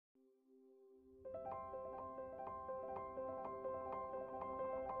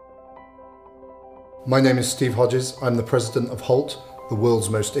My name is Steve Hodges. I'm the president of Hult, the world's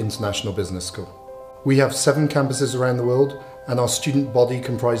most international business school. We have 7 campuses around the world, and our student body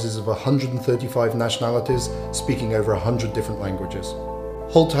comprises of 135 nationalities speaking over 100 different languages.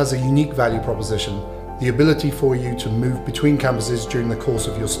 Hult has a unique value proposition, the ability for you to move between campuses during the course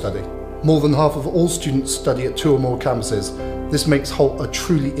of your study. More than half of all students study at 2 or more campuses. This makes Hult a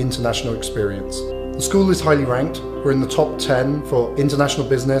truly international experience. The school is highly ranked. We're in the top 10 for international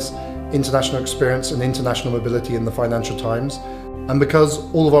business, international experience and international mobility in the Financial Times. And because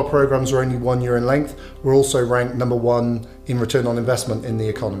all of our programs are only 1 year in length, we're also ranked number 1 in return on investment in The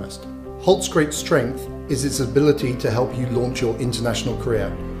Economist. Hult's great strength is its ability to help you launch your international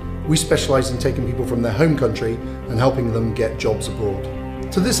career. We specialise in taking people from their home country and helping them get jobs abroad.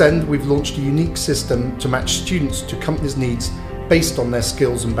 To this end, we've launched a unique system to match students to companies' needs based on their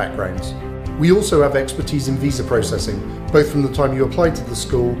skills and backgrounds. We also have expertise in visa processing, both from the time you apply to the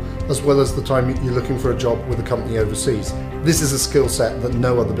school as well as the time you're looking for a job with a company overseas. This is a skill set that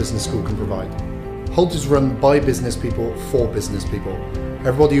no other business school can provide. Hult is run by business people for business people.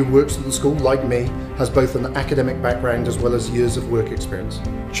 Everybody who works at the school, like me, has both an academic background as well as years of work experience.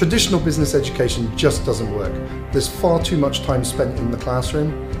 Traditional business education just doesn't work. There's far too much time spent in the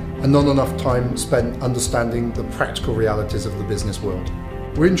classroom and not enough time spent understanding the practical realities of the business world.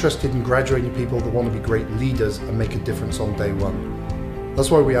 We're interested in graduating people that want to be great leaders and make a difference on day one. That's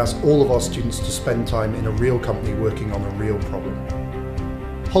why we ask all of our students to spend time in a real company working on a real problem.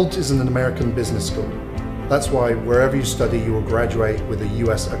 Hult is an American business school. That's why wherever you study, you will graduate with a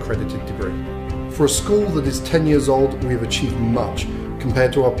US accredited degree. For a school that is 10 years old, we have achieved much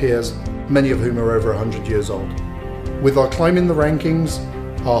compared to our peers, many of whom are over 100 years old. With our climb in the rankings,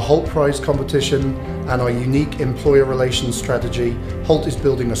 our Hult Prize competition and our unique employer relations strategy, Hult is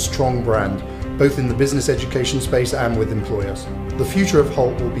building a strong brand, both in the business education space and with employers. The future of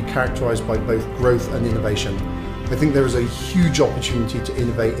Hult will be characterized by both growth and innovation. I think there is a huge opportunity to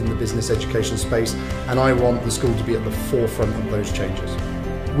innovate in the business education space, and I want the school to be at the forefront of those changes.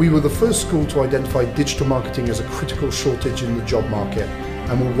 We were the first school to identify digital marketing as a critical shortage in the job market,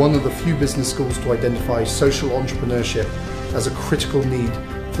 and we're one of the few business schools to identify social entrepreneurship as a critical need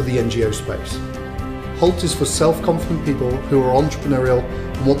for the NGO space. Hult is for self-confident people who are entrepreneurial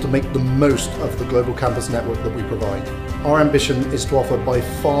and want to make the most of the global campus network that we provide. Our ambition is to offer by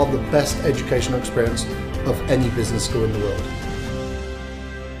far the best educational experience of any business school in the world.